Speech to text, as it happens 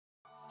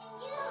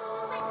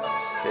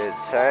Shit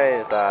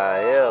changed out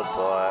here,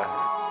 boy.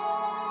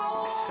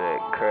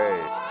 Shit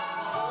crazy.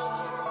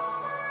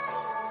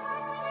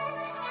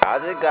 I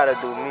just gotta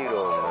do me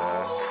though,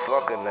 man.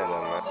 Fuck a nigga,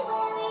 man.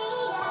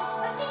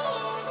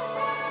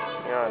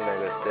 Young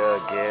niggas still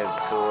getting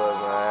to it,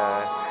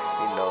 man.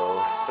 You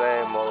know,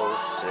 same old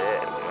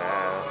shit,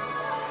 man.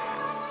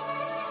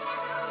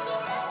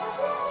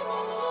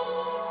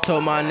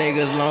 Told my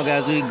niggas long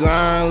as we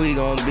grind, we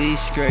gon' be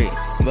straight.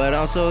 But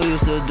I'm so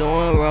used to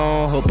doing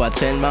wrong, hope I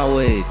change my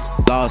ways.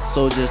 Lost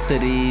soldiers to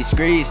these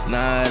streets,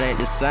 nah it ain't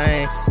the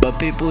same. But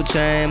people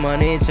change,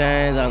 money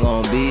change, I'm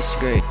gon' be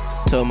straight.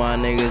 Told my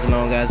niggas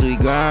long as we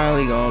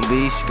grind, we gon'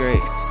 be straight.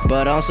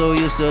 But I'm so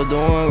used to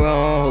doing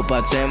wrong, hope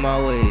I change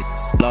my ways.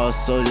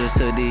 Lost soldiers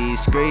to these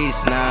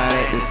streets, nah it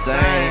ain't the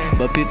same.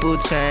 But people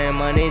change,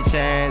 money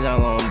change, I'm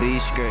gon' be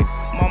straight.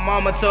 My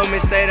mama told me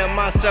stay to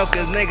myself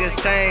cause niggas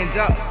change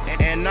up.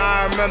 And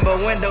I remember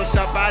window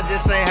shop, I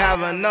just ain't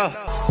have enough.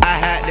 I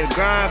had to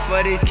grind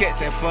for these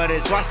kits and for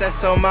this watch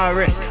that's on my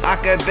wrist. I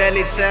could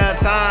barely tell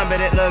time,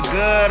 but it look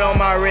good on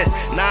my wrist.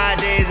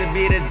 Nowadays it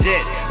be the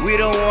jets, we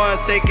the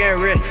ones taking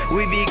risks.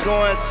 We be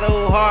going so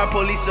hard,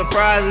 police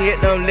surprise, we hit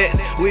them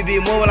licks. We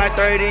be moving like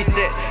 36,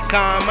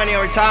 counting money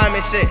on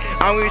retirement shit.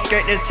 I'm really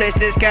straight to chase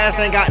this cash,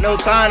 ain't got no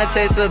time to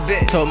chase a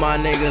bit. Told my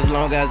niggas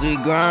long as we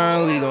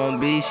grind, we gon'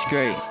 be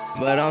straight.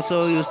 But I'm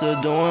so used to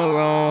doing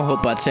wrong,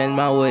 hope I change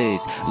my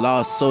ways.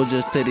 Lost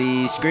soldiers to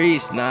these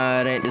streets,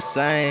 nah it ain't the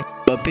same.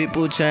 But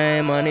people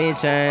change, money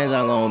change,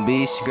 I'm gon'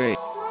 be straight.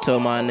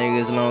 Told my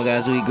niggas long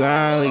as we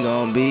grind, we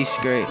gon' be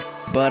straight.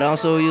 But I'm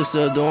so used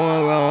to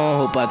doing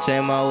wrong, hope I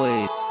change my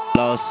ways.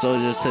 Lost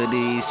soldiers to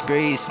these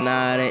streets,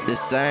 nah it ain't the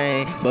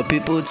same. But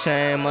people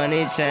change,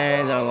 money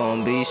change, I'm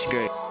gon' be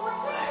straight.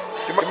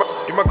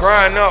 Get my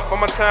grind up, put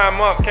my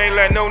time up. Can't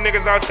let no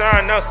niggas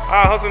outshine us.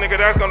 I hustle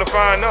nigga, that's gonna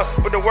find us.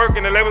 Put the work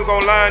and the labels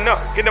gon' line up.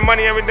 Get the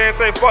money every day and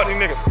say fuck these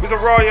niggas. We some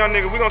raw young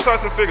niggas, we gon'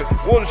 touch the figures.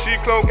 Wool and sheep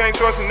clothes, can't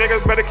trust the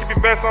niggas. Better keep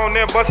your best on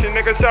there, bust your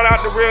niggas. Shout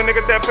out to real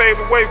niggas that pave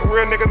the way. For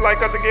real niggas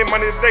like us to get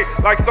money today.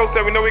 Like so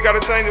said, we know we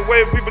gotta change the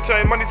way. If people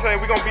change, money change,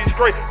 we gon' be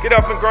straight. Get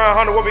up and grind,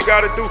 100 what we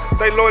gotta do.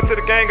 Stay loyal to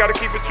the gang, gotta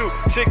keep it true.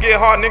 Shit get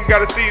hard, nigga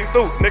gotta see it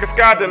through. Nigga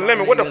sky the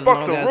limit, what the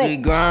fuck's the rule? As we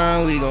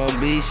grind, we gon'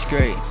 be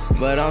straight.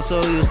 But I'm so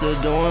used to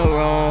doing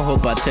wrong,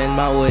 hope I change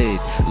my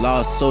ways.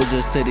 Lost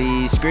soldiers to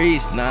these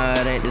streets, nah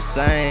it ain't the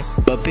same.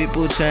 But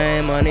people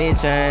change, money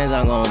change,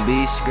 I'm gon'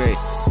 be straight.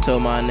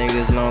 Told my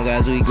niggas long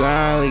as we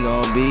grind, we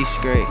gon' be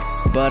straight.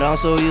 But I'm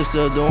so used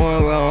to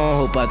doing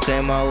wrong, hope I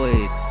change my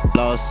ways.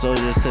 Lost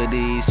soldiers to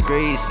these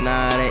streets,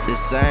 nah it ain't the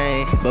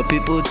same. But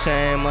people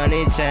change,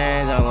 money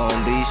change, I'm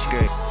gon' be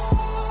straight.